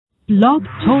Blog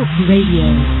Talk Radio.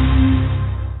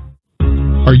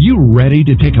 Are you ready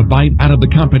to take a bite out of the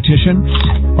competition?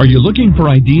 Are you looking for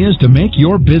ideas to make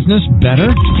your business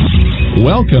better?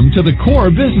 Welcome to the Core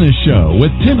Business Show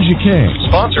with Tim Jacquet,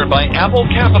 sponsored by Apple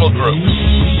Capital Group.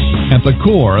 At the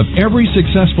core of every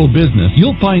successful business,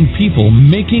 you'll find people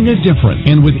making a difference.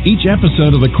 And with each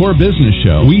episode of the Core Business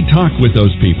Show, we talk with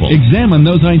those people, examine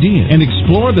those ideas, and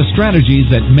explore the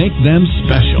strategies that make them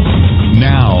special.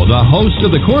 Now, the host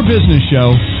of the Core Business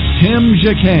Show, Tim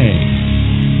Jacquet.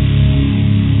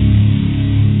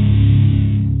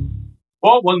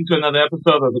 Well, welcome to another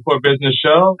episode of the Core Business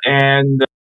Show, and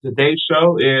today's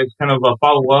show is kind of a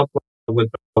follow-up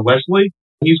with Wesley.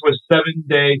 He's with 7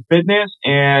 Day Fitness,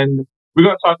 and we're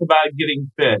going to talk about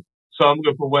getting fit. So I'm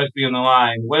going to put Wesley on the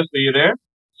line. Wesley, you there?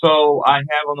 So I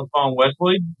have on the phone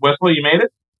Wesley. Wesley, you made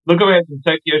it? Look, we had some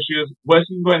tech issues.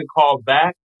 Wesley, you can go ahead and call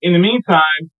back. In the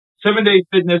meantime,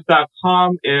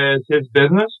 7dayfitness.com is his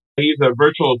business. He's a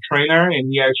virtual trainer, and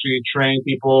he actually trains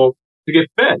people to get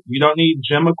fit. You don't need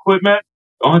gym equipment.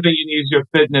 The only thing you need is your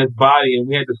fitness body. And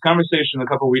we had this conversation a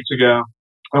couple of weeks ago.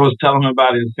 I was telling him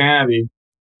about insanity.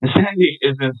 Insanity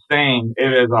is insane. It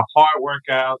is a hard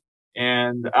workout,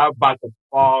 and I'm about to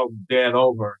fall dead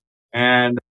over.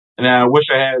 And I wish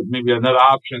I had maybe another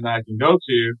option that I can go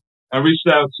to. I reached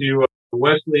out to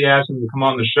Wesley, asked him to come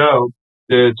on the show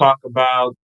to talk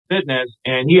about fitness,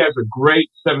 and he has a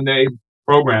great 7-day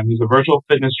program. He's a virtual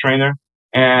fitness trainer.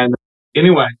 And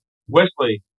anyway,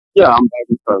 Wesley. Yeah, I'm back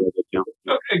in front of it, Jim.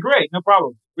 Okay, great. No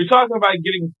problem. We're talking about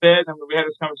getting fit, and we had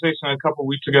this conversation a couple of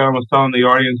weeks ago. I was telling the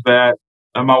audience that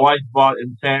my wife bought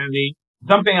Insanity,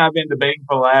 something I've been debating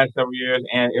for the last several years,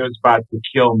 and it was about to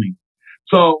kill me.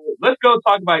 So let's go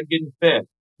talk about getting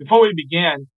fit. Before we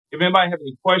begin, if anybody has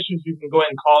any questions, you can go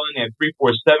ahead and call in at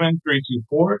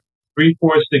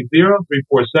 347-324-3460,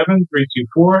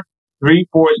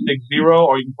 347-324-3460,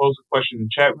 or you can pose a question in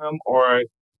the chat room, or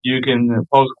you can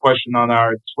pose a question on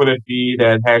our Twitter feed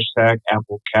at hashtag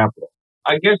Apple Capital.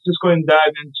 I guess just go ahead and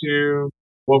dive into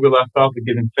what we left off with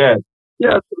getting fit.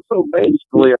 Yeah, so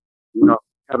basically,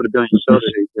 having a billion shows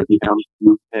today,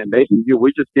 and basically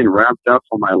we're just getting wrapped up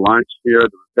for my launch here,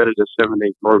 the repetitive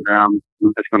 7-day program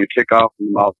that's going to kick off in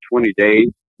about 20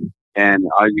 days. And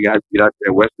all you guys get out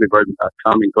there at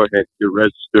wesleyvirgin.com and go ahead and get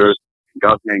registered.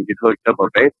 Go out there and get hooked up.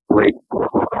 But basically,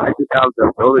 I just have the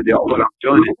ability of what I'm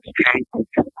doing is changing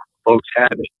folks'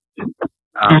 habits.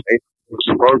 Basically,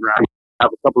 the program, I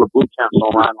have a couple of boot camps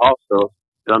online also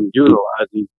that I'm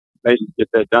utilizing basically to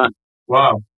get that done.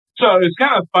 Wow. So it's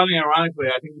kind of funny, ironically,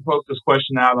 I think you posted this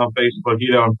question out on Facebook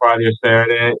either on Friday or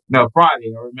Saturday. No,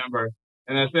 Friday, I remember.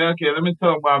 And I said, okay, let me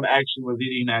tell them what I actually was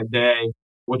eating that day,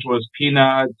 which was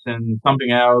peanuts and something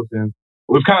else. And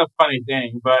it was kind of a funny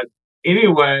thing. But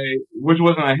anyway, which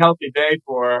wasn't a healthy day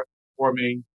for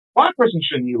me. One person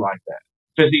shouldn't eat like that.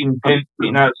 Just eating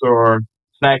peanuts or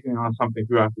snacking on something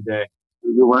throughout the day.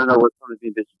 You want to know what some of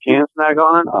the things that you can snack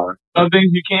on? Or? Some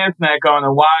things you can snack on,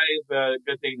 and why is a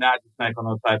good thing not to snack on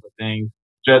those type of things?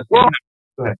 Just go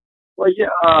ahead. Well,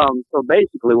 yeah. So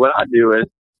basically, what I do is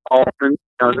often,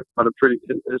 it's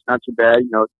not too bad.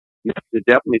 There's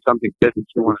definitely something good that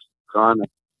you want to snack on.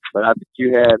 But I think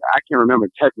I can't remember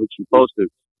exactly what you posted.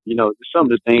 Some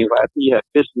of the things. I think you had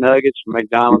fish nuggets from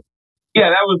McDonald's. Yeah,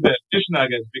 that was it. Fish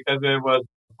nuggets, because it was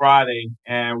Friday,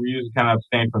 and we usually kind of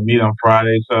abstain from meat on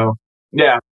Friday. So,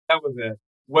 yeah, that was it.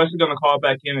 Wesley's going to call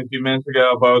back in a few minutes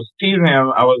ago, but I was teasing him.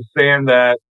 I was saying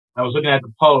that I was looking at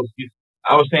the post.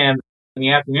 I was saying in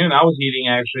the afternoon I was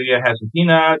eating, actually. I had some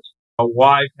peanuts. My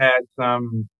wife had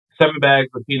some 7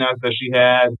 bags of peanuts that she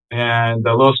had, and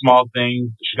the little small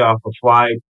things she got off the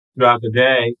flight throughout the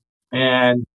day.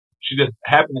 And she just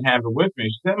happened to have it with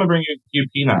me. She said, I'm going to bring you a few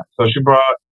peanuts. So she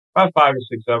brought about 5 or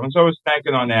 6 of them. So I was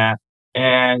snacking on that.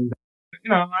 And,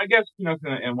 I guess, in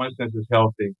one sense it's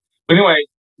healthy. But anyway,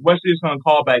 Wesley's going to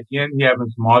call back in. He's having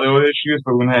some audio issues,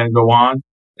 but we're going to go on.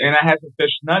 And I had some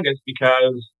fish nuggets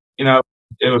because,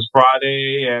 it was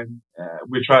Friday, and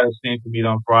we try to abstain from meat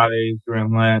on Fridays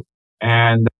during Lent.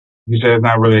 And he said it's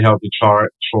not really a healthy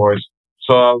choice.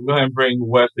 So I'm going to bring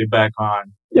Wesley back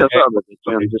on. Yeah, sorry about that,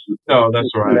 Jim. No,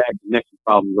 that's all right. Next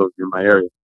problem over in my area.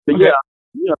 But okay.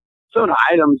 Yeah, some of the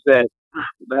items that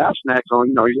I snack on,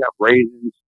 you have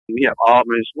raisins, you have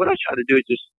almonds. What I try to do is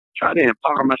just try to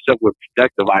empower myself with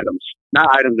productive items, not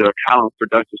items that are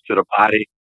counterproductive to the body.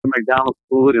 The McDonald's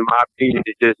food, in my opinion,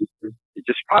 it's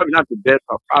just probably not the best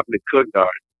or properly cooked,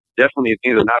 or definitely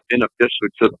things that are not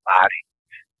beneficial to the body.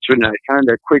 So now they kind of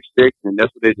they're quick sticks, and that's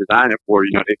what they design it for.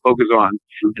 They focus on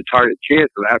the target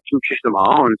kids. So I have 2 kids of my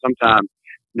own, and sometimes,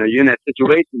 you're in that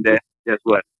situation that, guess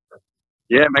what?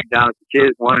 Yeah, McDonald's, the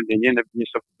kids want it, and you end up getting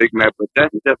yourself a Big Mac. But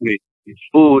that's definitely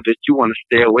food that you want to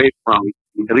stay away from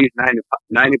at least 90%,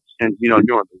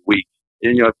 during the week.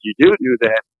 And, if you do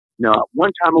that,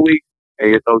 one time a week,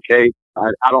 hey, it's okay.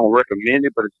 I don't recommend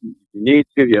it, but if you need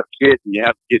to, if you have kids and you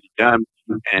have to get it done,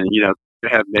 and,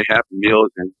 they have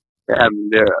meals and they're having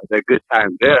their good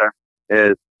time there,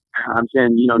 is I'm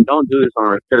saying, don't do this on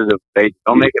a repetitive basis.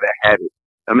 Don't make it a habit.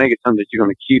 Don't make it something that you're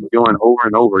going to keep doing over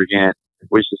and over again,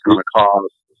 which is going to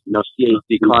cause,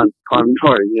 CHD,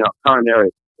 coronary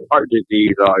heart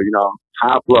disease, or,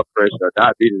 high blood pressure,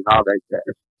 diabetes, and all that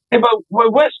stuff. Hey, but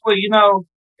Wesley,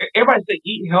 everybody say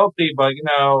eat healthy, but,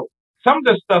 some of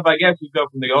the stuff, I guess, you go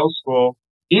from the old school.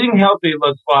 Eating healthy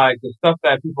looks like the stuff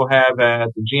that people have at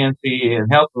the GNC and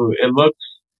health food.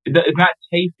 It's not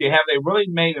tasty. Have they really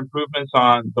made improvements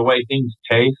on the way things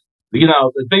taste? The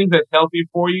things that's healthy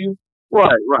for you?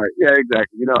 Right. Yeah,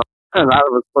 exactly. A lot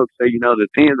of us folks say, the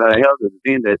things that are healthy, the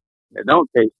things that don't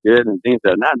taste good, and things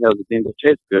that are not healthy, things that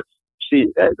taste good. See,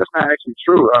 that's not actually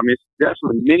true. I mean, there's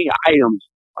many items.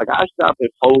 Like, I shop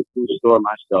at Whole Foods store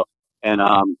myself. And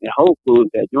in Whole Foods,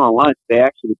 that during lunch, they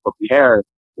actually prepare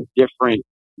different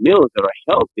meals that are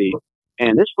healthy.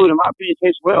 And this food, in my opinion,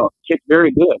 tastes well. It tastes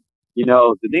very good.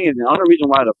 The thing is, the only reason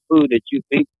why the food that you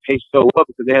think tastes so well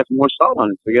because it has more salt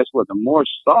on it. So guess what? The more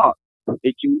salt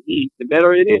that you eat, the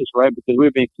better it is, right? Because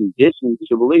we've been conditioned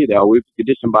to believe that. We've been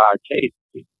conditioned by our taste.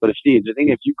 But see, the thing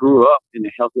is, if you grew up in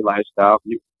a healthy lifestyle,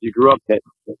 you grew up that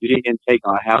you didn't take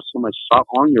or have so much salt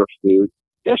on your food,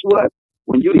 guess what?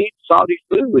 When you eat salty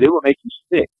food, it will make you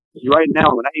sick. Right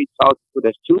now, when I eat salty food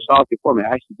that's too salty for me,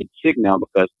 I actually get sick now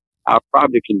because I've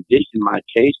probably conditioned my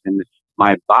taste and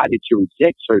my body to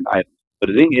reject certain items. But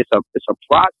the thing is, it's a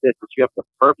process that you have to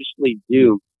purposely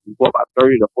do for about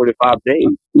 30 to 45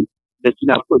 days. That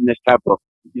you're not putting this type of,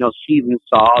 seasoned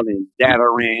salt and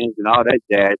datarans and all that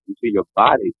jazz into your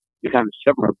body. You're kind of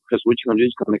separate because what you're going to do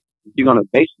is you're going to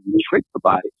basically trick the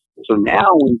body. So now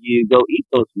when you go eat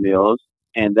those meals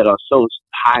and that are so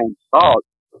high in salt,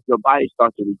 your body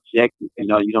starts to reject it. You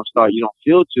don't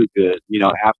feel too good,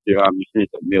 after you finish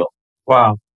the meal.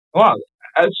 Wow.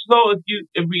 So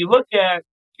if we look at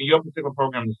your particular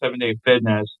program, the 7-Day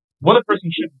Fitness, what a person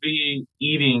should be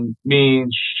eating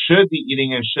means should be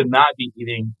eating and should not be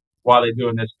eating while they're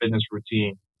doing this fitness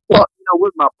routine. Well,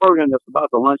 with my program that's about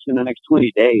to launch in the next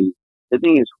 20 days, the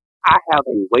thing is, I have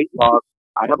a weight loss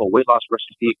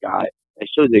recipe guide that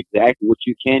shows you exactly what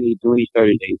you can eat during these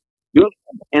 30 days.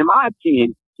 In my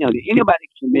opinion, anybody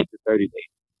can commit to 30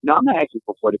 days. I'm not asking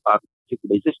for 45 to 60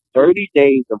 days, just 30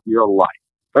 days of your life.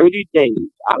 30 days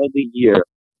out of the year,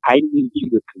 I need you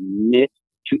to commit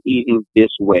to eating this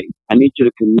way. I need you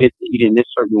to commit to eating this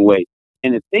certain way.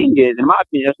 And the thing is, in my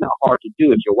opinion, that's not hard to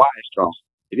do if your why is strong.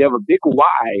 If you have a big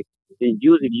why, then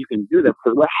usually you can do that.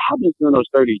 Because what happens during those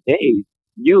 30 days,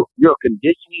 you're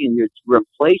conditioning and you're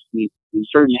replacing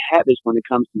certain habits when it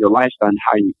comes to your lifestyle and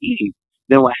how you're eating.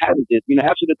 Then what happens is,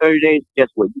 after the 30 days, guess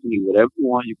what? You can eat whatever you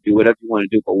want. You can do whatever you want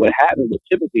to do. But what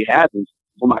typically happens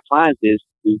for my clients is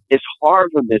it's hard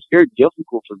for them. It's very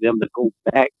difficult for them to go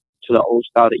back to the old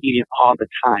style of eating all the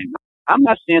time. I'm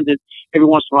not saying that every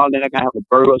once in a while they're not going to have a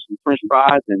burger, some french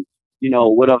fries, and,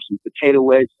 some potato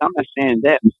wedges. I'm not saying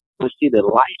that. But see, the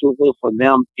likelihood for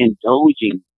them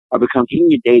indulging or become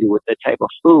inundated with that type of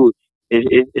food is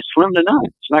slim to none.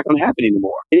 It's not going to happen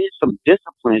anymore. It is some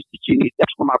disciplines that you need.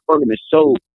 That's why my program is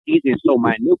so easy and so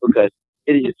minute, because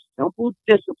it is simple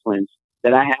disciplines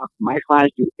that I have my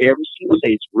clients do every single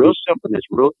day. It's real simple and it's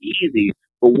real easy.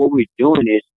 But what we're doing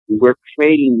is we're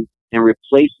creating and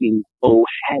replacing old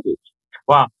habits.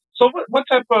 Wow. So what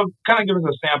type of, kind of give us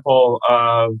a sample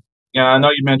of, I know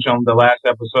you mentioned on the last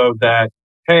episode that,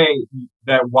 hey,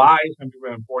 that why is going to be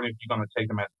really important if you're going to take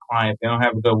them as a client. If they don't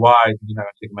have a good why, you're not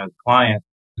going to take them as a client.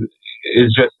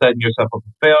 It's just setting yourself up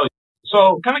for failure.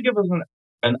 So kind of give us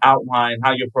an outline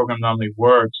how your program normally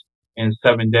works in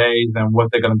 7 days and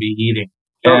what they're going to be eating.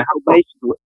 So and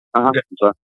basically,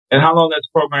 and how long this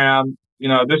program,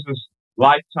 this is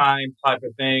lifetime type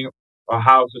of thing, or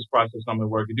how is this process normally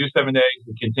work? You do 7 days,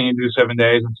 you continue to do 7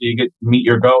 days until you meet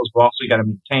your goals, but also you got to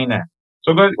maintain that.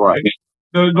 So go ahead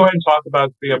and talk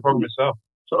about the program itself.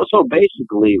 So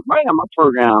basically, right now my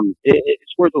program,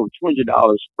 it's worth over $200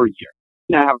 per year.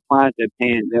 I have clients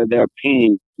that they're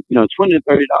paying, $20 to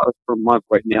 $30 per month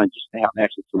right now just to have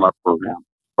access to my program.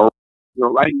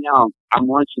 Right now, I'm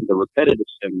launching the repetitive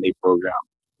 7-day program,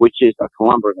 which is a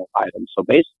collaborative item. So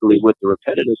basically, with the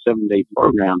repetitive 7-day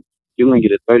program, you're going to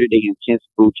get a 30-day intense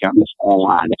boot camp that's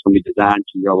online. That's going to be designed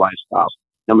to your lifestyle.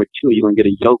 Number 2, you're going to get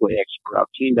a yoga expert.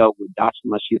 I've teamed up with Dr.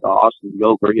 She's an awesome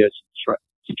yoga here.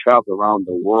 She travels around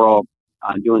the world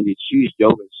doing these huge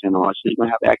yoga seminars. She's going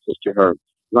to have access to her.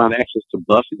 You're going to have access to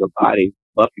Buffy the Body,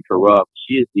 Buffy Corrupt.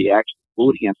 She is the actual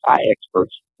booty and thigh expert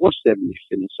for 70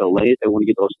 Fitness. So ladies, they want to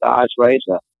get those thighs right,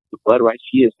 the butt right.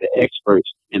 She is the expert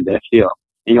in that field.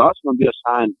 And you're also going to be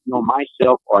assigned,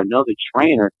 myself or another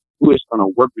trainer who is going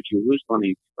to work with you, who's going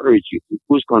to encourage you,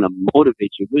 who's going to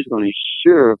motivate you, who's going to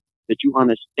ensure that you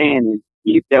understand and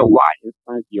keep that why in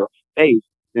front of your face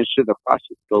to ensure the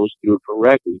process goes through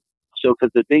correctly. So,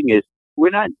 because the thing is, we're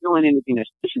not doing anything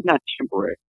this is not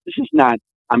temporary. This is not,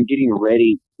 I'm getting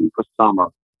ready for summer,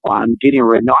 or I'm getting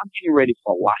ready. No, I'm getting ready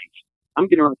for life. I'm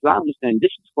getting ready because I understand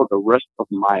this is for the rest of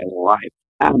my life.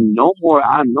 I'm no more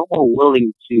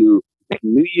willing to make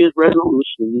New Year's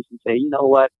resolutions and say, you know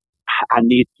what, I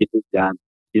need to get this done.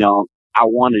 I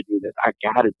want to do this. I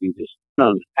got to do this.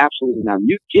 No, absolutely not.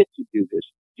 You get to do this.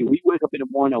 We wake up in the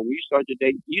morning, when you start your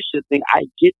day, you should think, I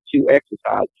get to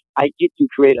exercise. I get to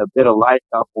create a better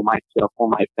lifestyle for myself, for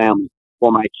my family,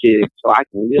 for my kids, so I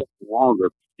can live longer.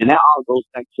 And that all goes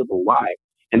back to the why.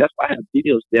 And that's why I have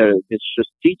videos there that's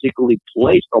strategically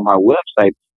placed on my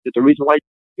website. That's the reason why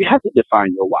you have to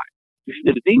define your why. Because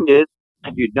the thing is,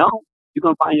 if you don't, you're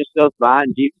going to find yourself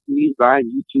buying DVDs, buying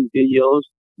YouTube videos,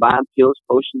 buying pills,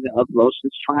 potions, and other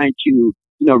lotions, trying to,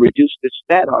 reduce the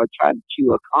stat or trying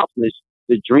to accomplish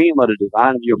the dream or the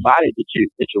design of your body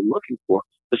that you're looking for.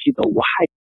 To see the why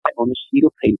on a sheet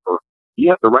of paper, you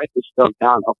have to write this stuff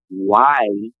down of why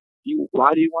do you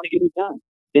want to get it done.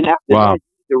 Then after that,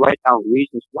 you write down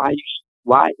reasons why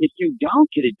if you don't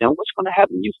get it done, what's going to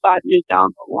happen to you 5 years down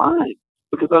the line?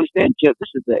 Because understand, Jeff, this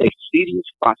is the expedience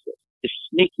process. It's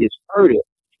sneaky, it's furtive.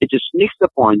 It just sneaks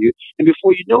up on you, and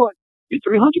before you know it, you're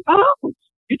 300 pounds.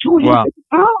 You're 250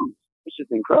 pounds. It's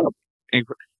just incredible.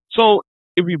 So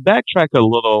if we backtrack a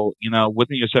little,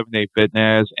 within your 7-day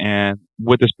fitness and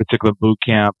with this particular boot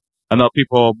camp, I know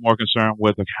people are more concerned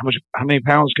with how many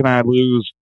pounds can I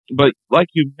lose? But like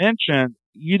you mentioned,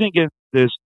 you didn't get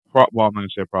this I'm not going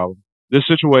to say problem, this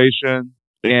situation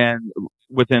and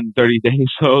within 30 days.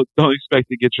 So don't expect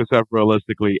to get yourself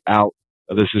realistically out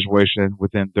of this situation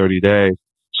within 30 days.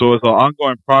 So it's an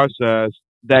ongoing process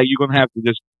that you're going to have to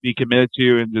just be committed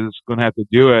to and just going to have to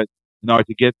do it in order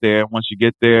to get there. Once you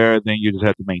get there, then you just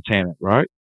have to maintain it, right?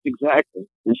 Exactly.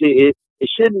 And see, it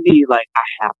shouldn't be like,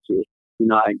 I have to,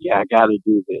 I got to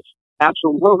do this.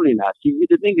 Absolutely not. See,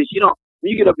 the thing is, when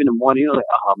you get up in the morning, you're like,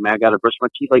 oh man, I got to brush my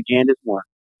teeth again this morning.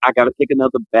 I got to take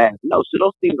another bath. No, so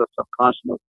those things are subconscious.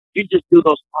 You just do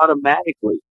those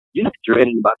automatically. You're not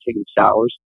dreading about taking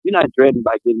showers. You're not dreading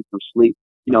about getting some sleep,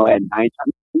 at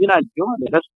nighttime. You're not doing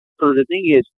it. So the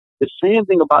thing is, the same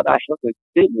thing about our health and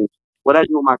fitness. What I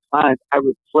do with my clients, I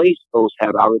replace those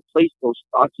habits. I replace those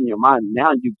thoughts in your mind.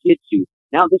 Now you get to.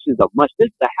 Now this is a must. This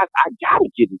is a habit. I got to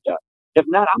get it done. If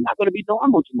not, I'm not going to be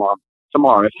normal tomorrow.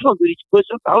 If I don't do these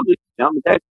push-ups, I'll do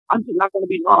that. I'm just not going to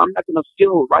be normal. I'm not going to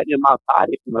feel right in my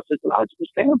body from a physiological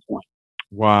standpoint.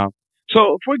 Wow.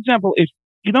 So, for example, if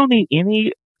you don't need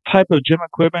any type of gym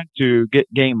equipment to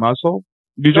gain muscle,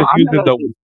 you just use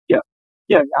the...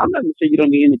 Yeah, I'm not going to say you don't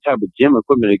need any type of gym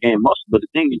equipment to gain muscle, but the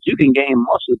thing is, you can gain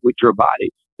muscle with your body,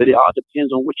 but it all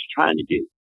depends on what you're trying to do.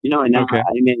 And okay.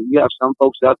 I mean, you have some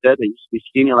folks out there that used to be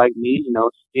skinny like me,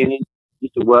 skinny,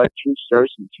 used to wear 2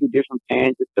 shirts and 2 different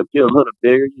pants just to feel a little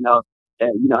bigger, and,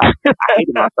 I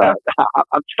hated my size.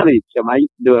 I'm telling you, Tim, I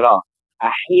used to do it all.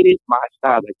 I hated my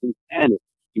size. I couldn't stand it.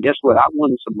 And guess what? I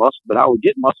wanted some muscle, but I would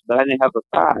get muscle, but I didn't have the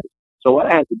size. So what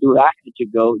I had to do, I had to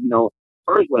go,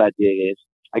 first what I did is,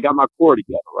 I got my core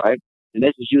together, right? And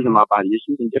that's just using my body, just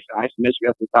using different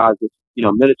isometric exercises,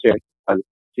 military exercises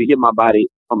to get my body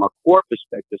from a core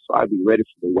perspective so I'd be ready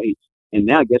for the weights. And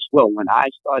now guess what? When I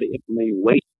started implementing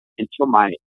weights into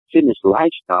my fitness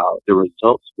lifestyle, the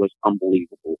results was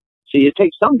unbelievable. See, it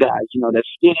takes some guys, they're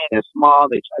skinny, they're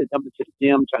small, they try to jump into the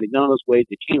gym, try to get on those weights,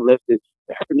 they can't lift it,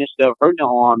 they're hurting themselves, hurting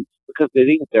their arms because they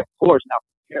think their core is not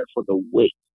prepared for the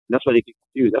weight. And that's why they get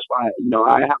confused. That's why,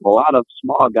 I have a lot of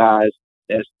small guys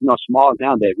that's, small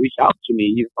down that reach out to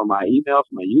me either from my email,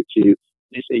 from my YouTube.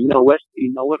 They say,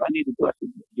 Wesley, what I need to do? I said,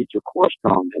 get your core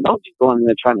strong. And don't just go in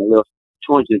there trying to lift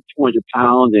 200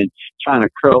 pounds and trying to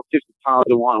curl 50 pounds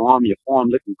in one arm, your form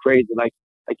looking crazy like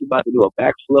you're about to do a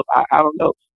backflip. I don't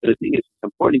know. But the thing is, it's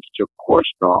important to get your core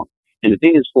strong. And the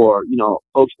thing is for,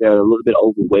 folks that are a little bit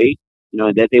overweight,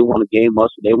 and that they want to gain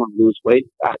muscle, they want to lose weight.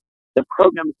 The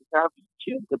program is designed for you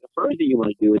too. But the first thing you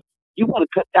want to do is you want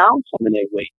to cut down some of that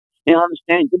weight. And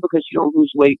understand, just because you don't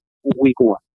lose weight in week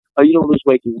 1 or you don't lose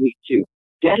weight in week 2,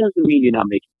 that doesn't mean you're not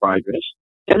making progress.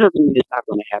 That doesn't mean it's not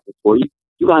going to happen for you.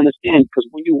 You got to understand, because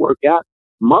when you work out,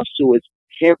 muscle is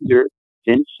heavier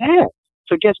than fat.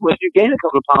 So guess what? If you gain a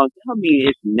couple of pounds, that don't mean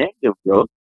it's negative growth.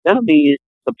 That don't mean it's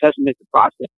a pessimistic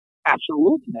process.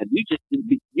 Absolutely not.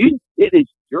 It is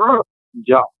your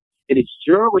job. It is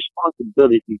your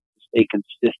responsibility to stay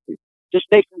consistent. Just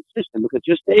stay consistent because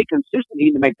you stay consistent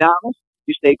eating McDonald's,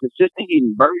 you stay consistent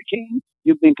eating Burger King,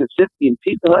 you've been consistent eating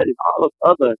Pizza Hut and all of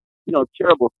other,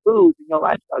 terrible foods in your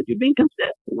lifestyle. You've been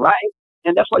consistent, right?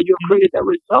 And that's why you've created that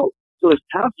result. So it's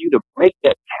time for you to break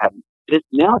that pattern. It's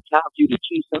now time for you to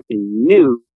choose something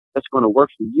new that's going to work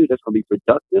for you, that's going to be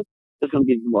productive, that's going to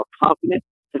give you more confidence,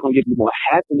 that's going to give you more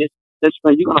happiness. You're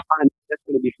going to find that's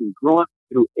going to be congruent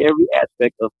through every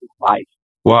aspect of your life.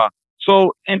 Wow.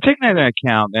 So, and taking that into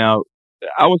account, now,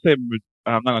 I would say,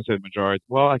 I'm not going to say the majority.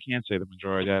 Well, I can say the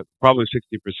majority. That probably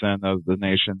 60% of the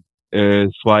nation is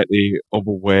slightly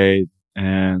overweight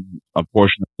and a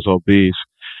portion is obese.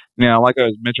 Now, like I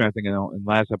was mentioning, I think in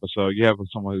last episode, you have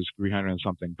someone who's 300 and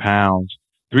something pounds.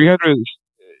 300 is,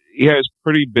 yeah, it's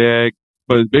pretty big,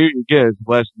 but as big as you get, the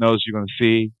less nose you're going to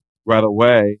see right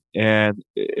away, and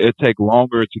it takes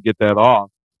longer to get that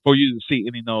off for you to see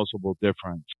any noticeable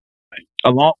difference.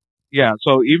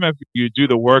 So even if you do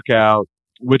the workout,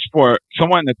 which for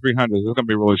someone in the 300s is going to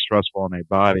be really stressful on their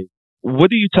body, what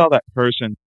do you tell that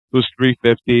person who's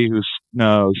 350, who's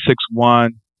 6'1"?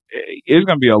 It's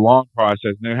going to be a long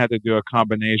process, and they have to do a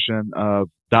combination of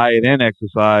diet and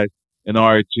exercise in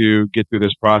order to get through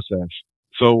this process.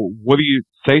 So what do you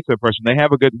say to a person? They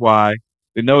have a good why.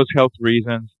 They know it's health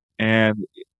reasons, and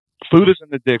food is an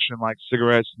addiction like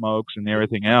cigarette smokes and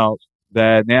everything else,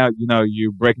 that now,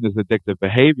 you're breaking this addictive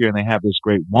behavior and they have this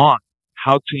great want.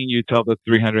 How can you tell the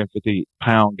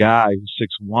 350-pound guy who's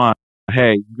 6'1",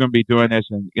 hey, you're going to be doing this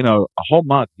in, a whole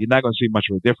month. You're not going to see much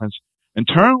of a difference.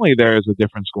 Internally, there is a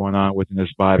difference going on within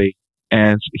his body,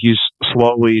 and he's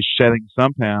slowly shedding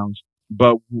some pounds.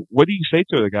 But what do you say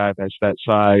to a guy that's that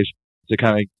size to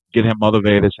kind of get him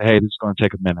motivated, say, hey, this is going to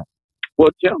take a minute? Well,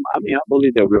 Tim, I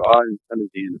believe that we are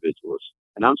intelligent individuals.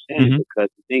 And I'm saying it because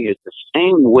the thing is, the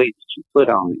same weight that you put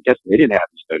on, guess what? It didn't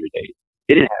happen in 30 days.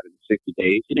 It didn't happen in 60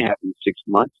 days. It didn't happen in 6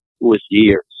 months. It was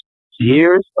years.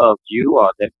 Years of you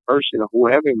or that person or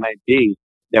whoever it might be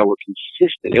that were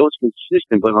consistent. It was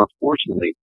consistent, but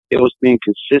unfortunately, it was being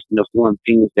consistent of doing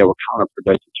things that were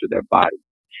counterproductive to their body.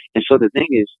 And so the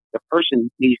thing is, the person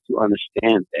needs to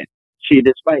understand that. See,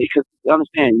 despite, because you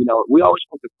understand, we always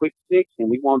want the quick fix and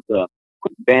we want the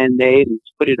quick Band-Aid and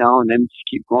just put it on and then just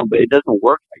keep going, but it doesn't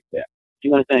work like that.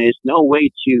 You understand? There's no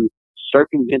way to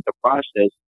circumvent the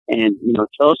process and,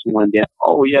 tell someone that,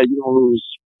 oh, yeah, you're going to lose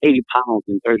 80 pounds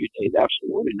in 30 days.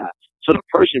 Absolutely not. So the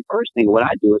person, first thing, what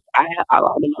I do is I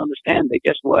allow them to understand that,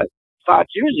 guess what? 5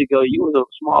 years ago, you were a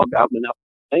small guy, but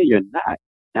now you're not.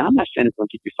 Now, I'm not saying it's going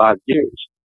to take you 5 years.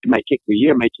 It might take you a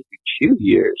year, it might take you 2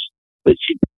 years. But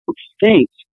see, people think,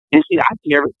 and see, I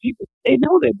care with people. They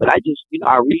know that, but I just,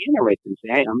 I reiterate them and say,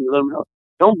 hey, I'm going to let them know.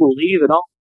 Don't believe it.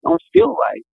 Don't feel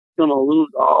like you're going to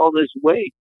lose all this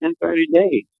weight in 30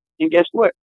 days. And guess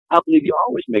what? I believe you're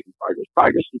always making progress.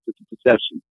 Progress is just a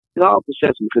perception. It's all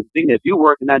perception because the thing is, if you're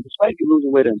working out, despite you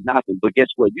losing weight or nothing, but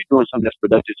guess what? You're doing something that's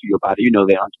productive to your body. You know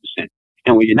that 100%.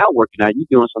 And when you're not working out,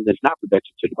 you're doing something that's not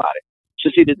productive to the body.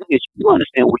 So see, the thing is, you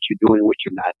understand what you're doing and what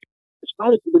you're not doing.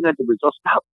 Despite if you're looking at the results,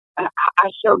 now, I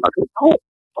share my don't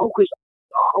focus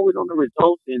always on the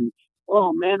results and,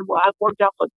 oh man, well, I've worked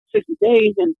out for 60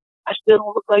 days and I still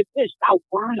don't look like this. Stop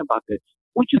worrying about this.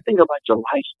 What you think about your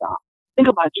lifestyle? Think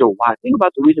about your why. Think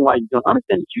about the reason why you're doing.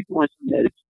 Understand that you're doing something that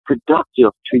is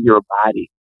productive to your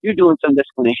body. You're doing something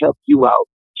that's going to help you out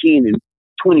 10 and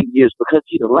 20 years because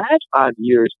see, the last 5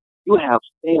 years you have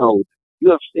failed.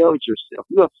 You have failed yourself.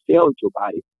 You have failed your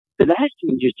body. The last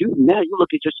 10 years, now you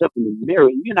look at yourself in the mirror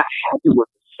and you're not happy with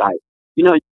the sight.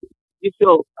 You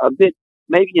feel a bit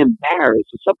maybe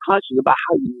embarrassed or subconscious about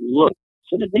how you look.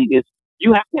 So the thing is,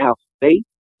 you have to have faith,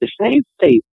 the same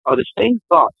faith or the same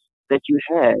thoughts that you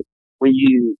had when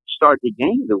you started to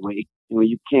gain the weight and when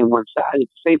you became one-sided.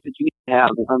 It's the same that you need to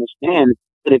have and understand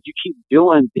that if you keep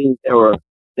doing things that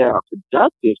are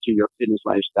productive to your fitness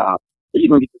lifestyle, then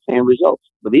you're going to get the same results.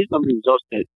 But these are going to be results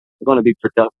that are going to be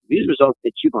productive. These are results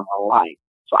that you're going to like.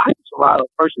 So I just allow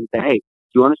a person to say, hey,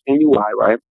 do you understand your why,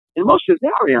 right? And most of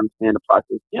them already understand the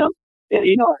process.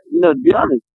 To be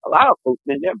honest, a lot of folks,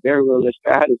 man, they're very realistic.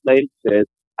 I had this lady said,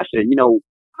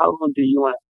 how long do you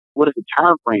want to, what is the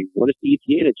time frame? What is the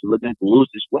ETA that you're looking at to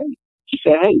lose this weight? She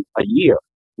said, hey, a year.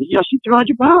 She's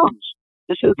 300 pounds.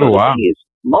 And so the thing is,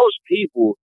 most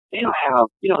people, they don't have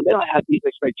these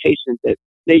expectations that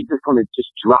they're just going to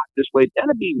just drop this weight.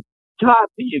 That'll be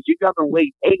top. If you're dropping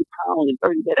weight 80 pounds in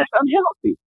 30 days, that's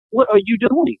unhealthy. What are you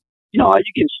doing? Are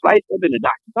you getting sliced up in the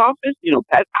doctor's office?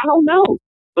 I don't know.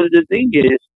 But the thing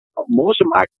is, most of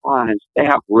my clients, they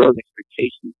have real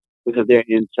expectations. because they're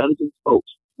intelligent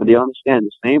folks. But they understand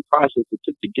the same process it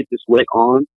took to get this weight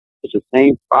on. It's the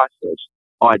same process,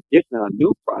 or a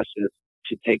new process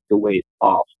to take the weight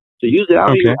off. So usually I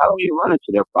don't even run into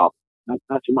their problem.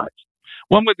 Not too much.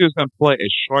 What I'm going to do is going to play a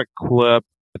short clip.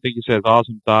 I think he says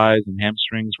awesome thighs and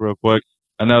hamstrings real quick.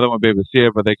 Another one will be able to see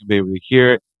it, but they can be able to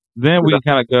hear it. Then we can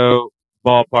kind of go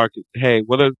ballpark. Hey,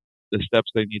 what are the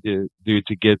steps they need to do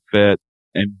to get fit?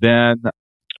 And then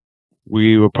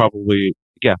we will probably,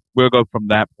 we'll go from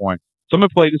that point. So I'm going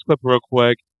to play this clip real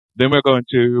quick. Then we're going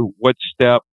to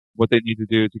what they need to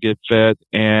do to get fit,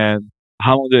 and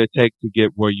how long did it take to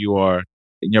get where you are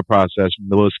in your process from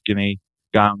the little skinny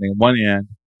guy on the one end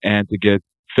and to get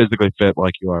physically fit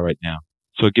like you are right now.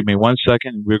 So give me 1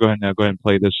 second. We're going to go ahead and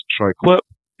play this short clip,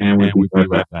 and we'll be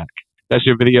right back. That's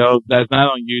your video. That's not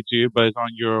on YouTube, but it's on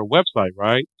your website,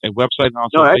 right? A website and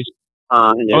also Facebook. It's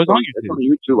on YouTube. It's on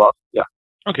YouTube also, yeah.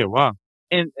 Okay, wow.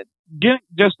 And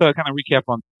just to kind of recap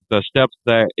on the steps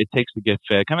that it takes to get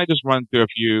fit, can I just run through a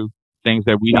few things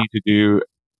that we need to do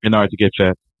in order to get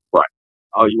fit? Right.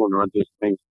 Oh, you want to run through some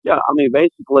things? Yeah, I mean,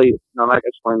 basically, like I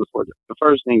explained before, the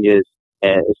first thing is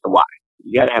the why.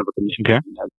 You got to have a commitment. Okay.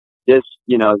 This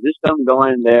doesn't go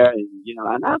in there, and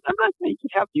I'm not saying you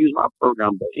have to use my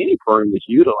program, but any program that's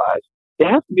utilized, there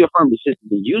has to be a firm decision.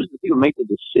 Usually, people make the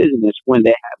decision is when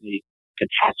they have a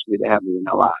catastrophe they have in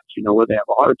their lives. Whether they have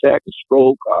a heart attack, a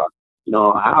stroke,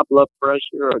 high blood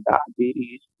pressure, or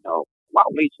diabetes. Why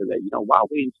wait till that? Why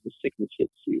wait until the sickness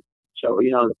hits you? So,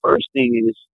 the first thing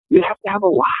is you have to have a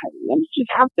why. You just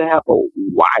have to have a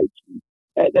why.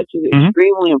 That's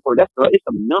extremely important. It's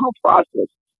a mental process.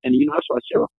 And, that's why I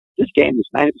said, this game is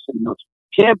 90% mental,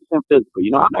 10% physical.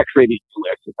 I'm not creating two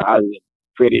exercises and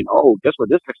creating, guess what?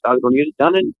 This exercise is going to get it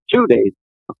done in 2 days.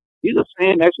 These are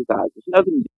same exercises. It's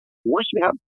nothing. Once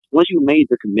you made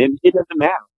the commitment, it doesn't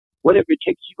matter. Whatever it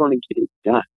takes, you're going to get it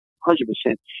done,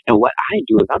 100%. And what I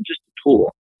do is I'm just a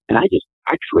tool, and I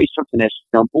create something that's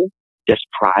simple, that's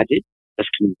private, that's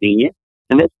convenient,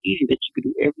 and that's easy that you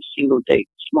can do every single day.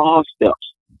 Small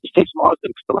steps. Just take small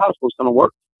steps. Because a lot of folks don't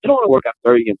work. They don't want to work out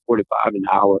 30 and 45 an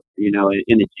hour, in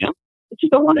the gym. They just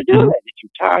don't want to do that. They're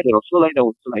too tired. They don't feel like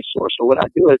sore. So what I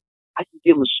do is I just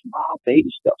give them small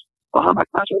baby steps. Well, how am I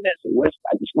concentrating that? So West,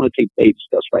 I just want to take baby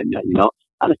steps right now,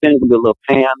 I understand it's going to be a little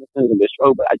pain. I understand it's going to be a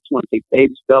struggle, but I just want to take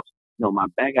baby steps. My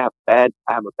back, I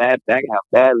have a bad back, I have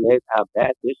bad legs, I have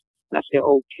bad this. And I say,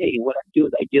 okay. And what I do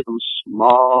is I give them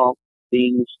small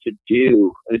things to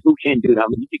do. And who can do that? I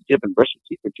mean, you can get up and brush your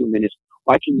teeth for 2 minutes.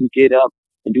 Why can't you get up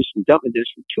and do some jumping jacks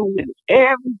for 2 minutes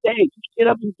every day? Just get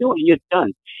up and do it, and you're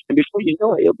done. And before you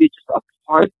know it, it'll be just a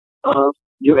part of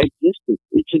your existence.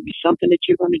 It should be something that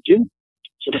you're going to do.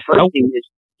 So the first thing is,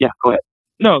 go ahead.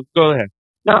 No, go ahead.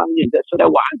 No, so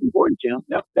that why is important, Jim.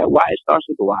 That why, it starts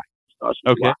with the why.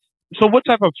 Okay. So what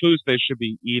type of foods they should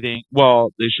be eating?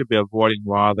 Well, they should be avoiding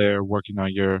while they're working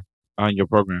on your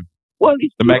program. Well,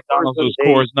 the McDonald's is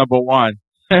course number one.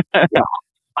 Yeah,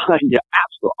 absolutely.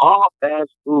 All fast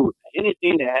food,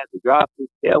 anything that has a drive-through,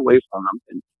 stay away from them.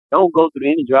 And don't go through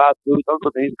any drive-through. Don't go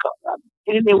through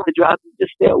anything with a drive-through.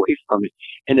 Just stay away from it.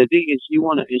 And the thing is, you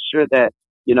want to ensure that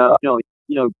you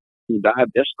buy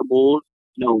vegetables.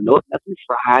 Nothing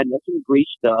fried, nothing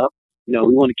greased up. We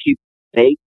want to keep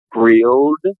baked,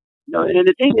 grilled. And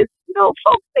the thing is,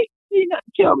 folks, they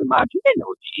tell me, Mark, they know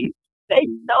what to eat. They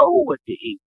know what to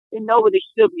eat. They know what they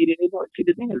should be eating. They know. See,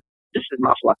 the thing is, this is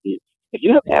my philosophy. If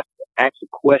you have to ask a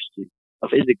question of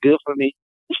is it good for me,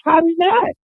 it's probably not.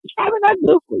 It's probably not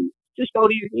good for you. Just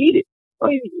don't even eat it.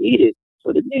 Don't even eat it.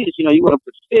 So the thing is, you want to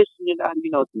put fish in your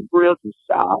diet, some grilled, some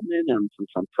salmon, and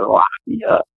some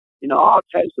tilapia, all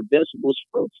types of vegetables,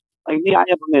 fruits. Like me, I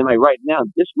implement right now.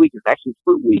 This week is actually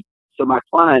fruit week. So my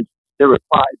clients, they're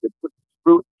required to put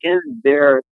fruit in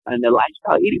their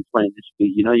lifestyle eating plan this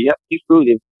week. You have to eat fruit.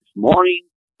 It's morning,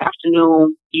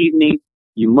 afternoon, evening.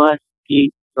 You must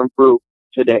eat some fruit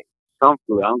today. Some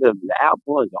fruit. I don't know if it's the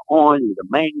apple, or the orange, or the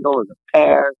mango, or the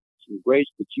pear, some grapes,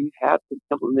 but you have to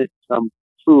implement some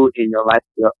food in your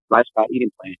lifestyle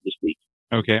eating plan this week.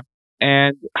 Okay.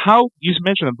 And how you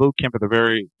mentioned a boot camp at the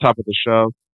very top of the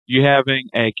show. You having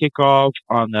a kickoff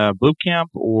on the boot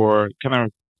camp, or can I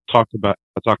talk about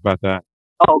that?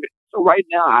 Oh, okay. So right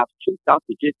now I have kicked off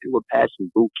the Get Through with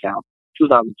Passion Boot Camp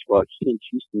 2012 here in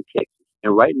Houston, Texas.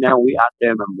 And right now we out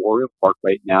there in Memorial Park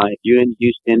right now. If you're in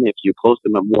Houston, if you're close to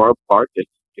Memorial Park, if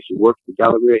you work in the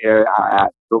Galleria area,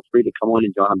 feel free to come on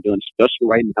and join. I'm doing a special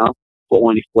right now for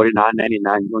only $49.99.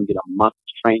 You're going to get a month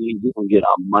of training. You're going to get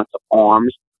a month of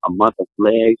arms, a month of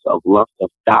legs, a month of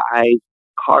thighs,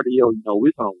 cardio.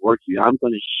 We're going to work you. I'm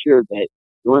going to ensure that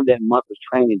during that month of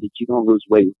training that you're going to lose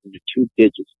weight within the 2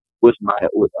 digits with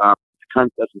the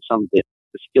concepts and some of the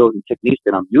skills and techniques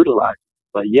that I'm utilizing.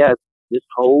 But yes, this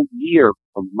whole year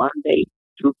from Monday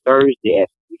to Thursday at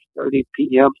 6:30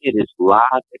 p.m. It is live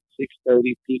at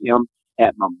 6:30 p.m.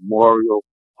 at Memorial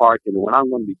Park. And what I'm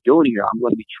going to be doing here, I'm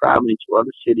going to be traveling to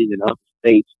other cities and other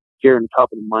states here in a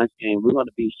couple of months, and we're going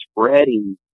to be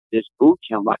spreading this boot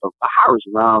camp like a virus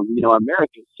around,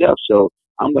 America itself. So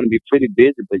I'm going to be pretty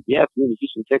busy. But yeah, if you're in the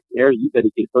Houston, Texas area, you better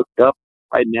get hooked up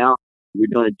right now. We're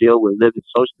doing a deal with Living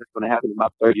Social that's going to happen in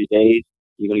about 30 days.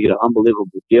 You're going to get an unbelievable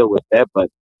deal with that. But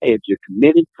hey, if you're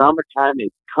committed, summertime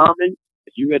is coming.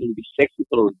 If you're ready to be sexy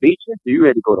for those beaches, if you're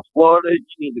ready to go to Florida,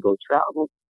 you need to go travel.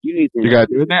 You got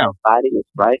to do it now. Body is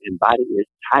right and body is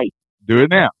tight. Do it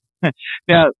now.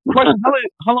 Now, question: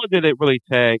 how long did it really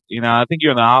take? I think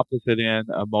you're on the opposite end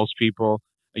of most people.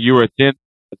 You were a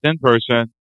thin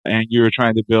person, and you were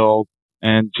trying to build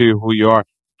into who you are.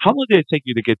 How long did it take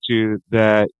you to get to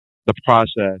the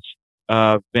process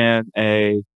of being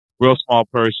a real small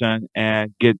person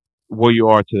and get where you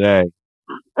are today?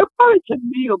 It probably took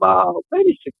me about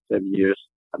maybe 6 or 7 years.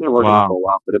 I've been working for a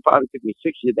while, but it probably took me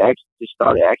 6 years to actually just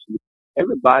start.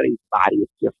 Everybody's body is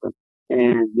different,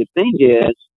 and the thing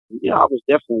is, I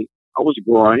was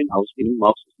growing, I was getting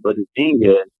muscles, but the thing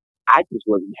is, I just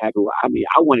wasn't happy.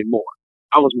 I wanted more.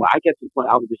 I got to the point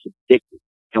I was just addicted.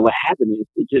 And what happened is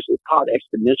it's called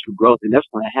exponential growth, and that's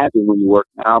going to happen when you work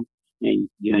out, and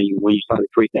when you start to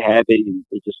create the habit, and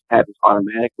it just happens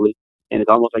automatically, and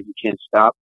it's almost like you can't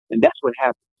stop. And that's what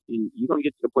happens. And you're going to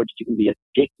get to the point that you can be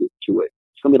addicted to it.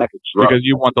 It's going to be like a drug. Because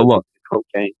you want the look.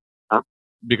 Cocaine. Huh?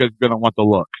 Because you're going to want the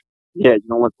look. Yeah, you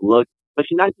don't want the look. But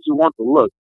it's not that you want the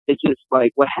look. It's just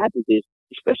like what happens is,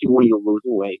 especially when you're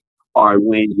losing weight or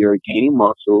when you're gaining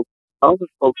muscle, other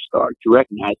folks start to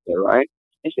recognize that, right?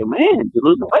 They say, man, you're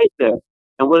losing weight there.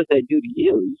 And what does that do to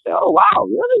you? You say, oh, wow,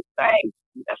 really? Thanks.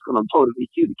 That's going to motivate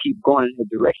you to keep going in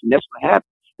that direction. That's what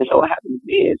happens. And so what happens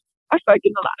is I start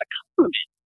getting a lot of compliments.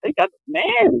 They got,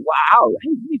 man, wow,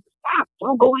 hey, you need to stop.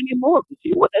 Don't go anymore. You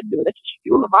see what that do? That's just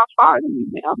fueling my fire to me,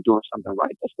 man. I'm doing something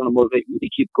right. That's going to motivate me to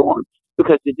keep going.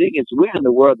 Because the thing is, we're in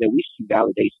the world that we see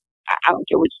validation. I don't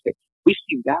care what you say. We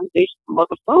see validation from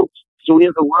other folks. So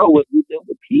we're in the world where we deal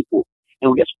with people.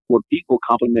 And guess what? People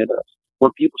compliment us.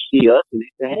 When people see us and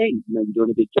they say, hey, you're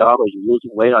doing a good job, or you're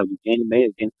losing weight, or you're gaining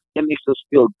weight again, it makes us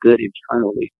feel good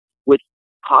internally, which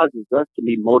causes us to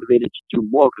be motivated to do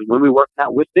more. Because when we're working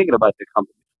out, we're thinking about the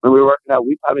company. When we're working out,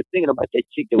 we're probably thinking about that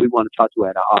chick that we want to talk to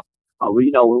at our office.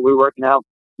 When we're working out,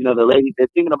 the ladies, they're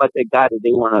thinking about that guy that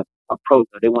they want to approach,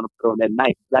 or they want to put on that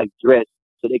nice black dress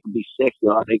so they can be sexy,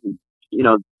 or they can,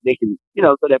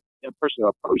 so that person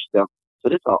will approach them. So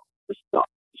that's all. It's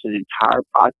an entire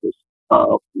process.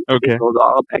 It goes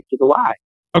all back to the why.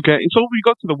 Okay, so when we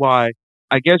go to the why,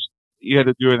 I guess you had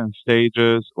to do it in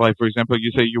stages. Like, for example,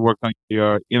 you say you worked on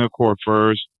your inner core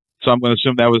first. So I'm going to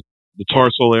assume that was the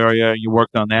torso area. You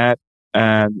worked on that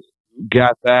and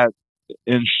got that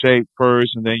in shape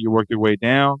first, and then you worked your way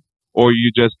down. Or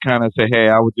you just kind of say, hey,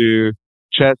 I would do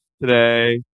chest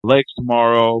today, legs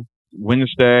tomorrow,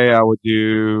 Wednesday, I would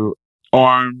do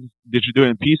arms. Did you do it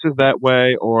in pieces that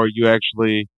way, or you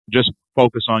actually just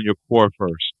focus on your core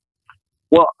first?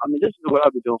 Well, this is what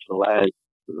I've been doing for the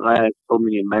last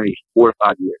maybe 4 or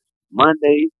 5 years.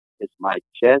 Mondays is my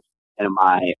chest and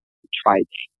my tri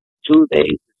day.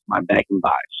 Tuesdays is my back and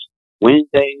biceps.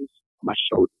 Wednesdays, my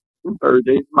shoulders. And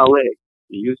Thursdays, my legs.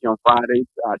 And usually on Fridays,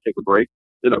 I take a break.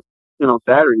 Then on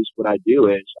Saturdays, what I do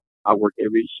is I work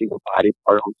every single body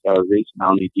part on Saturdays, and I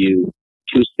only do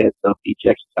 2 sets of each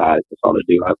exercise. That's all I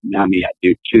do. I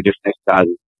do 2 different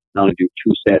exercises, and I only do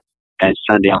 2 sets. And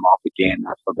Sunday I'm off again.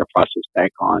 I start the process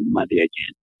back on Monday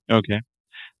again. Okay.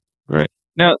 Great.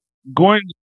 Now,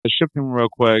 shifting real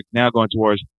quick, now going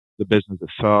towards the business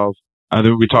itself. I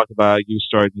think we talked about you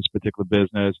starting this particular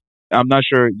business. I'm not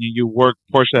sure, you work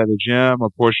portion at the gym or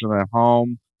portion at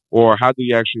home, or how do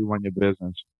you actually run your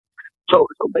business? So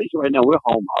basically right now we're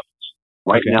home office.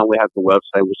 Right now we have the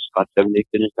website, which is called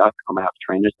 7dayfitness.com. I have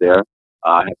trainers there.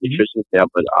 I have nutritionists there,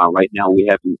 but right now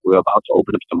we're about to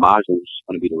open up the module, which is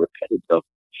going to be the repetitive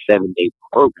 7-day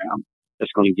program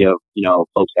that's going to give,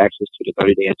 folks access to the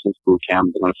 30-day intense boot camp.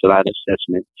 They're going to fill out an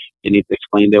assessment. They need to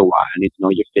explain their why. I need to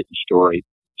know your fitness story.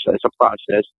 So it's a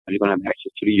process, and you're going to have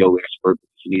access to the yoga expert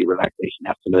because you need relaxation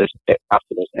after those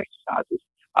exercises.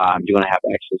 You're going to have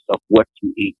access to what to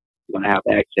eat. You're going to have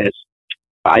access.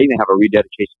 I even have a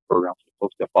rededication program for the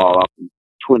folks that fall off in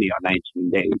 20 or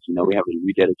 19 days. We have a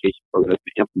rededication program that's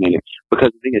been implemented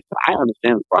because the thing is, I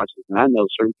understand the process, and I know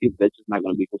certain people that's just not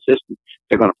going to be consistent.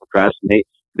 They're going to procrastinate.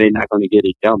 They're not going to get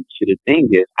it done. See, the thing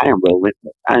is, I am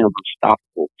relentless. I am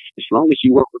unstoppable. As long as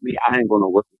you work with me, I am going to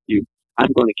work with you.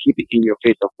 I'm going to keep it in your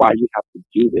face of why you have to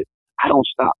do this. I don't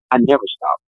stop. I never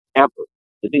stop, ever.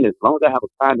 The thing is, as long as I have a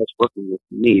client that's working with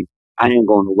me, I ain't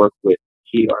going to work with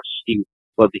he or she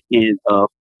for the end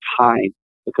of time,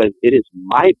 because it is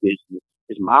my business,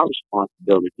 it's my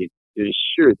responsibility to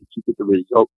ensure that you get the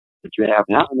result that you have.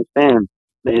 And I understand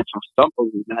that it's for some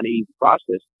folks it's not an easy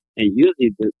process, and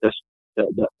usually when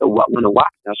the why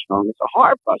is not strong, it's a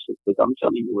hard process. Because I'm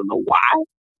telling you, when the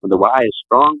why is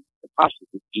strong, the process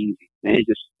is easy. Man, it's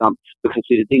just because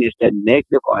see, the thing is that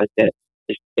negative or is that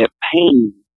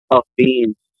pain of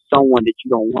being someone that you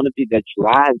don't want to be that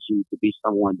drives you to be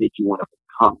someone that you want to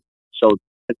become. So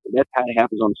that's how it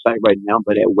happens on the site right now.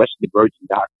 But at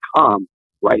wesleyvirgin.com,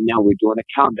 right now we're doing a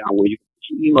countdown where you can put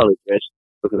your email address,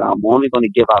 because I'm only going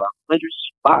to give out 100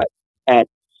 spots at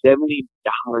 $70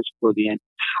 for the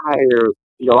entire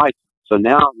your life. So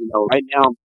now, right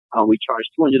now we charge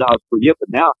 $200 per year, but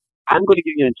now I'm going to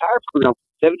give you an entire program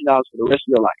for $70 for the rest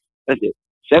of your life. That's it.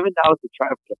 $7 to try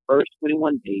for the first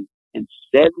 21 days, and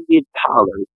 $70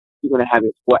 you're going to have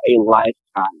it for a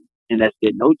lifetime. And that's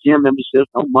it. No gym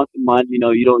memberships, no monthly money, you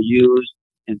don't use,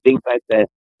 and things like that.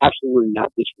 Absolutely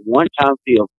not. This one-time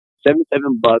fee of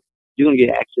 $77. You're going to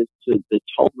get access to the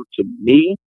total, to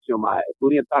me, to my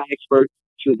booty and thigh expert,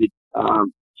 to the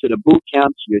boot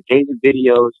camp, to your daily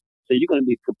videos. So you're going to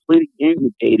be completely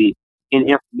inundated in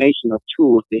information or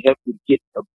tools to help you get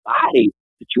the body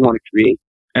that you want to create.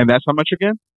 And that's how much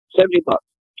again? $70.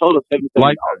 Total of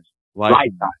 $77.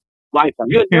 Lifetime.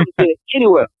 You'll never see it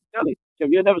anywhere.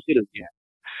 You'll never see it again.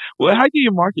 Well, how do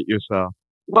you market yourself?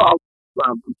 Well,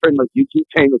 I'm pretty much YouTube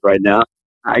famous right now.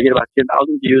 I get about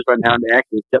 10,000 views right now, and they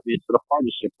actually accept me into the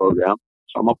partnership program.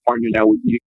 So I'm a partner now with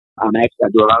you. I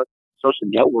do a lot of social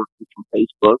networking from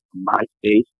Facebook, from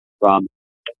MySpace,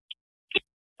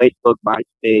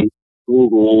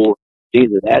 Google,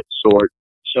 things of that sort.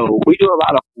 So we do a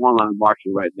lot of online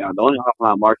marketing right now. The only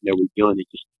offline marketing that we're doing is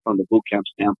just from the bootcamp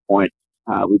standpoint.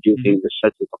 We do things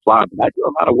such as apply, but I do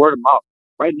a lot of word of mouth.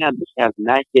 Right now, this has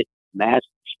not hit mass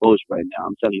exposure right now.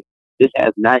 I'm telling you, this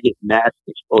has not hit mass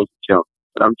exposure, Joe.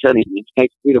 But I'm telling you, in the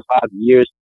next 3 to 5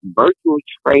 years, virtual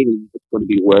training is going to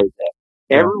be where it's at.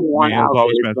 Everyone out there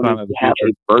is going to have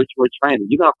a virtual training.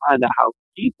 You're going to find out how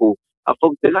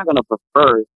folks, they're not going to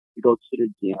prefer to go to the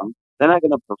gym. They're not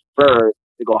going to prefer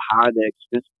to go hire the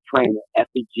expensive trainer at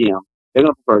the gym. They're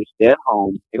going to prefer to stay at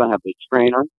home. They're going to have their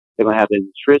trainer. They're going to have their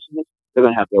nutritionist. They're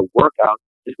going to have their workout.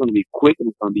 It's going to be quick and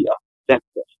it's going to be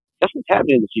effective. That's what's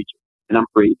happening in the future, and I'm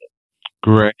pretty good.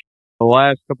 Correct. The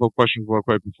last couple of questions real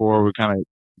quick before we kind of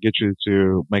get you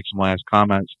to make some last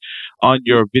comments. On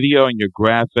your video and your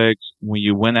graphics, when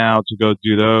you went out to go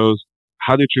do those,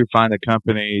 how did you find a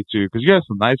company because you have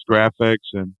some nice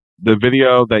graphics, and the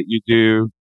video that you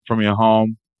do from your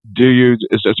home, is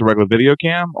this a regular video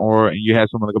cam, or you had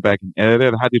someone to go back and edit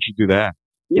it? How did you do that?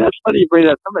 Yeah, it's funny you bring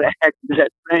that up. Somebody asked me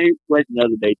that same question the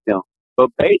other day, Tim.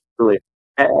 But basically,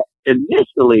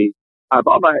 initially, I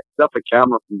bought myself a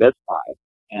camera from Best Buy,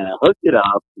 and I hooked it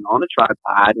up on a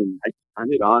tripod, and I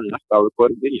turned it on, and I started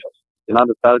recording videos. Then I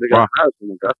decided to go hire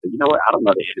someone. I said, you know what? I don't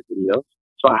know how to edit videos.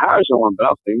 So I hired someone, but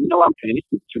I was saying, I'm paying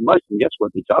these people too much, and guess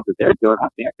what? The job that they're doing,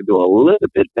 I think I could do a little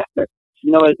bit better.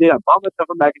 You know what I did? I bought myself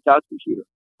a Macintosh computer.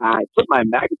 I put my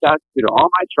Macintosh computer on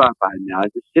my tripod now.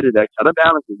 I just sit it there, cut the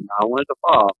balances, and I don't want it to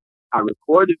fall. I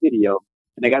record the video,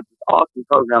 and I got this awesome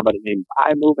program by the name of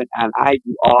iMovie, and I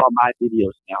do all my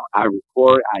videos now. I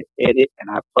record, I edit,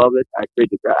 and I publish. I create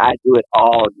the I do it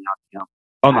all now.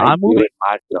 On the iMovie? Do it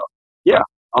myself. Yeah,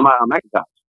 on my Macintosh.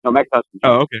 No, Macintosh computer.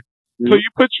 Oh, okay. Mm-hmm. So you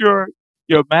put your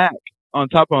Mac on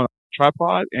top of a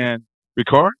tripod and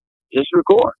record? Just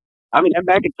record. I mean, that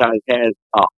Macintosh has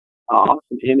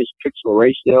awesome image pixel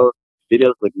ratio.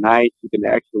 Videos look nice. You can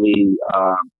actually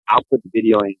output the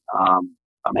video in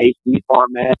HD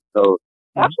format. So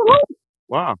absolutely.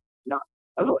 Wow. No,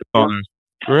 absolutely. Oh,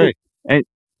 great.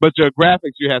 But your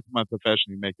graphics, you had someone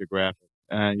professionally make your graphics.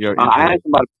 And I had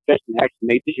somebody professionally actually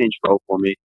make the intro for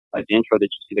me. Like the intro that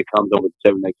you see that comes over the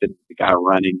 7 exit, the guy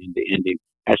running in the ending.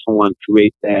 I had someone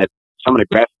create that. Some of the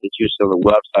graphics that you see on the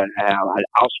website I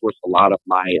outsource a lot of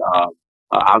my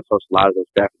those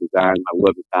graphic designs, my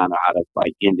web designer out of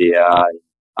like India.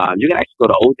 You can actually go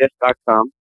to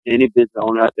odesk.com. Any business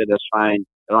owner out there that's trying,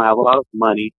 they don't have a lot of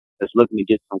money, that's looking to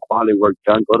get some quality work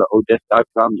done, go to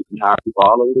odesk.com. You can hire people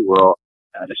all over the world.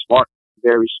 They're smart,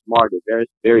 very smart. They're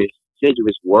very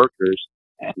assiduous workers.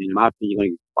 And in my opinion, you're going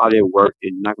to get quality of work,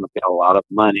 and you're not going to pay a lot of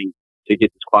money to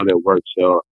get this quality of work.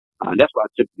 So that's what I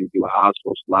typically do. I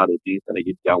outsource a lot of things that I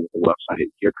get done with the website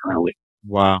here currently.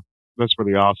 Wow. That's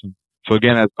really awesome. So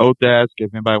again, that's Odesk.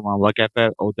 If anybody want to look at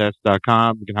that,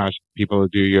 odesk.com. You can hire people to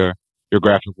do your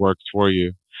graphic works for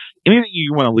you. anything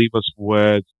you want to leave us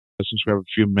with, since we have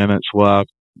a few minutes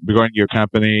left, regarding your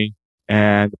company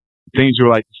and things you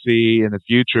would like to see in the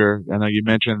future? I know you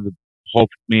mentioned that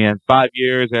hopefully in 5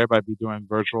 years, everybody be doing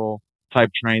virtual type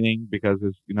training because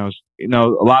a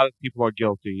lot of people are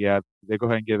guilty. Yeah, they go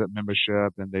ahead and get a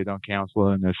membership and they don't cancel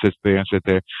and they sit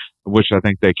there, which I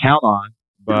think they count on,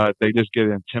 but they just get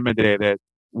intimidated.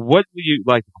 What would you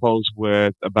like to close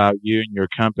with about you and your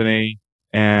company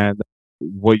and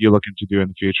what you're looking to do in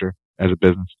the future as a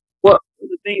business? Well,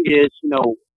 the thing is,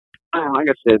 like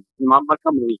I said, my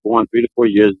company was born 3 to 4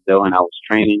 years ago, and I was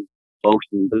training folks.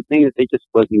 But the thing is, they just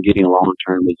wasn't getting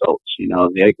long-term results. They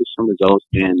get some results,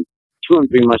 and 2 and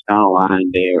 3 months down the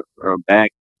line, they are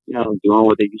back, doing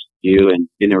what they used to do and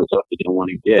getting the results they didn't want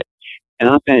to get. And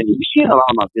I'm saying, you see a lot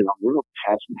of my business. I'm real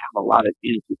passionate, have a lot of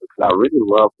energy because I really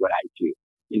love what I do.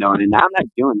 And I'm not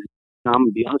doing this. I'm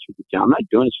gonna be honest with you, John. I'm not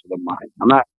doing this for the money.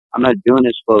 I'm not doing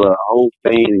this for the whole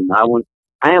fame.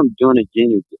 I am doing it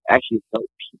genuinely to actually help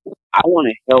people. I want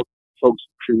to help folks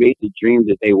create the dreams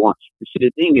that they want. You see,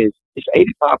 the thing is, it's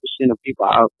 85% of people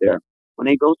out there, when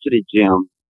they go to the gym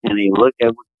and they look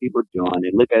at what people are doing,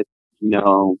 they look at,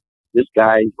 this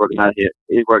guy is working out here,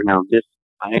 he's working on this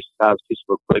exercise piece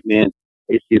of equipment.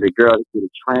 They see the girl, they see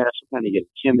the trainer, sometimes they get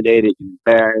intimidated and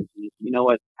embarrassed. And you know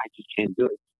what? I just can't do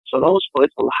it. So those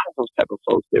folks, it's a lot of those type of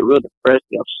folks, they're real depressed,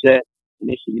 they're upset, and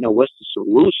they say, what's the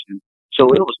solution? So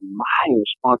it was my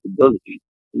responsibility.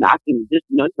 And I think this,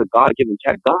 it's a God-given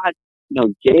talent. God,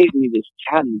 gave me this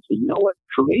talent to,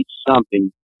 create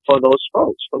something for those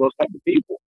folks, for those type of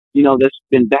people. That's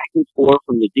been back and forth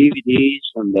from the DVDs,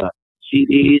 from the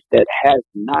CDs that has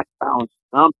not found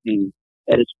something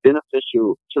that is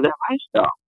beneficial to their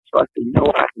lifestyle. So I said,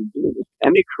 what, I can do this.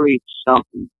 Let me create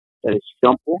something that is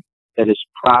simple, that is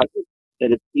private,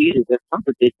 that is easy, that's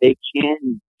something that they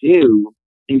can do.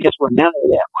 And guess what? Now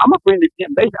that I'm gonna bring the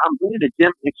gym, basically, I'm bringing the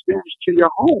gym experience to your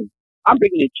home. I'm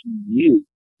bringing it to you.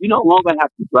 You no longer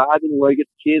have to drive anywhere, get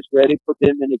the kids ready, put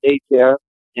them in the daycare,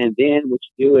 and then what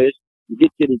you do is you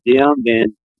get to the gym,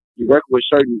 then you work with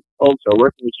certain folks or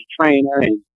working with your trainer,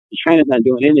 and the trainer's not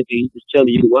doing anything, he's just telling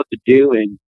you what to do,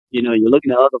 and you're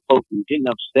looking at other folks and getting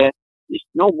upset. There's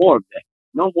no more of that.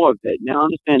 No more of that. Now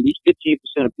understand these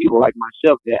 15% of people like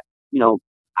myself that,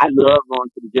 I love going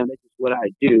to the gym, that's just what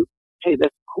I do. Hey,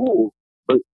 that's cool,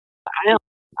 but I'm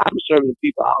serving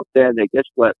people out there that, guess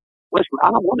what, Wesley, I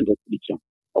don't want to go to the gym.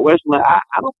 Or Wesley,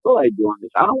 I don't feel like doing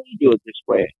this. I don't want to do it this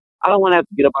way. I don't want to have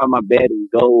to get up out of my bed and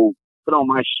go put on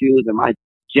my shoes and my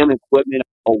gym equipment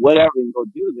or whatever and go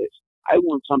do this. I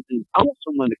want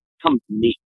someone to come to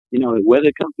me, whether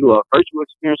it comes through a virtual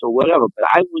experience or whatever, but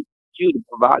I want you to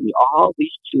provide me all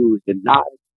these tools, the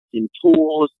knowledge and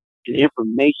tools and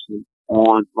information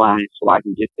online so I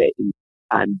can get that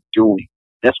I'm doing.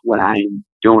 That's what I am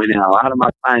doing. And a lot of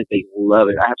my clients, they love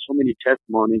it. I have so many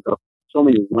testimonies of so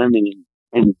many women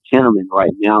and gentlemen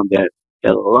right now that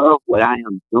love what I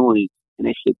am doing. And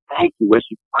they say, thank you,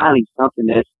 Wesley, finally something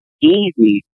that's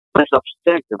easy, but it's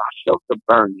effective. I felt the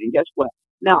burn. And guess what?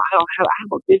 Now I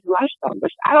have a busy lifestyle.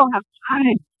 I don't have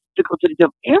time to go to the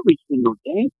gym every single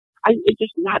day. It's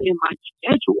just not in my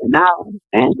schedule. And now I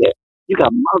understand that. You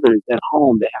got mothers at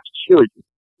home that have children.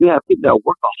 You have people that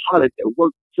work hard, that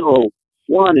work till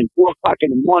 1 and 4 o'clock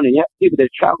in the morning. You have people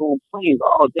that travel on planes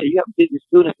all day. You have busy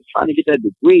students that trying to get that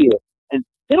degree, and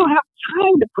they don't have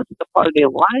time to put it as a part of their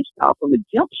lifestyle from a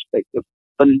gym perspective.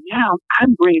 But now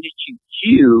I'm bringing it to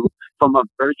you from a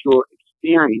virtual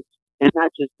experience. And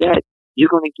not just that, you're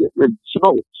going to get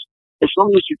results. As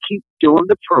long as you keep doing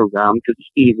the program, because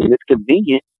it's easy, and it's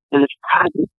convenient, and it's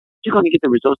private, you're going to get the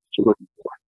results that you're looking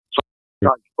for. So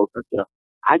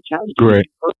I challenge you to get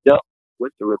hooked up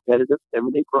with the repetitive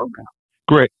 7-day program.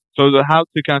 Great. So how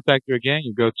to contact you again?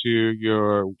 You go to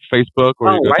your Facebook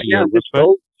or you go to your just website?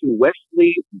 Go to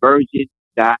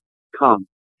wesleyvirgin.com.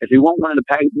 If you want one of the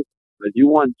packages, if you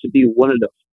want to be one of the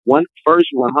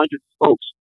first 100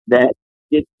 folks that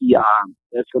get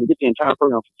that's going to get the entire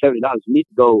program for $70, you need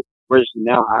to go register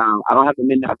now. I don't have the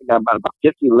minute. I think I have about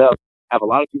 50 left. I have a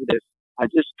lot of people that I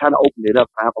just kind of opened it up.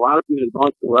 I have a lot of people that are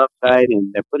going to the website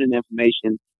and they're putting in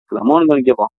information because I'm only going to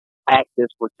give them access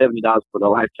for $70 for the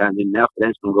lifetime. And after that,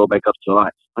 it's going to go back up to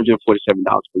like $147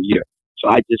 per year. So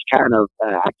I just kind of,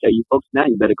 I tell you folks now,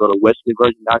 you better go to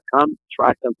wesleyvirgin.com,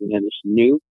 try something that is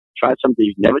new, try something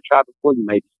you've never tried before. You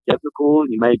may be skeptical.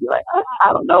 You may be like,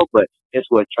 I don't know, but guess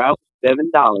what? Try for $7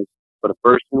 for the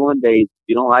first 21 days. If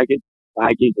you don't like it,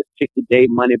 I give you a 60-day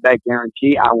money-back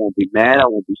guarantee. I won't be mad. I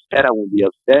won't be sad. I won't be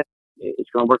upset. It's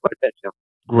going to work like that, Tim.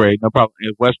 Great. No problem.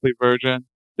 It's Wesley Virgin,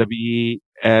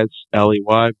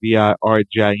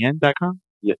 WesleyVirgin.com?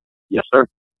 Yes, sir.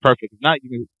 Perfect. If not, you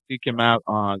can seek him out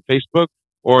on Facebook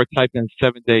or type in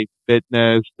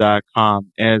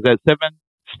 7dayfitness.com. And is that 7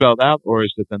 spelled out, or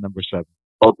is it the number 7?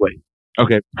 Both ways.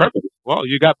 Okay, perfect. Well,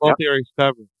 you got both areas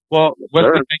covered. Well, Yes, Wesley,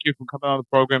 sir. thank you for coming on the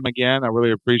program again. I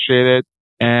really appreciate it.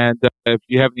 And if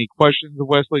you have any questions of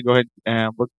Wesley, go ahead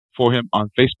and look for him on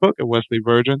Facebook at Wesley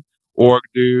Virgin, or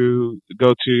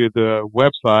go to the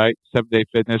website, 7-Day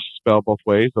Fitness, spelled both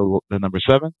ways, the number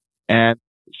 7, and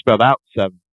spelled out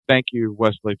 7. Thank you,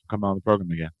 Wesley, for coming on the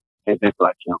program again. Hey, thanks a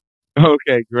lot, Jim.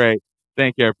 Okay, great.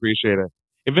 Thank you. I appreciate it.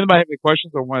 If anybody has any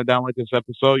questions or want to download this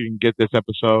episode, you can get this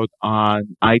episode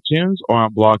on iTunes or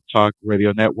on Blog Talk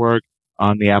Radio Network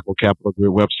on the Apple Capital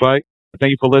Group website.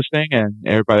 Thank you for listening, and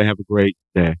everybody have a great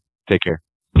day. Take care.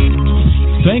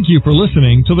 Thank you for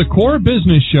listening to the Core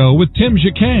Business Show with Tim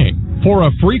Jacquet. For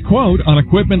a free quote on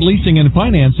equipment leasing and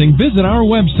financing, visit our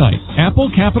website,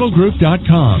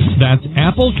 applecapitalgroup.com. That's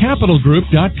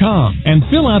applecapitalgroup.com. And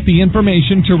fill out the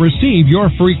information to receive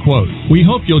your free quote. We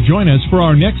hope you'll join us for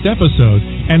our next episode.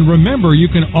 And remember, you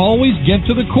can always get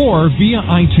to the core via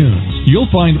iTunes. You'll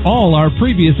find all our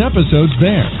previous episodes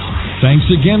there. Thanks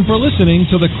again for listening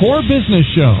to the Core Business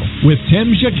Show with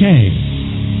Tim Jacquet.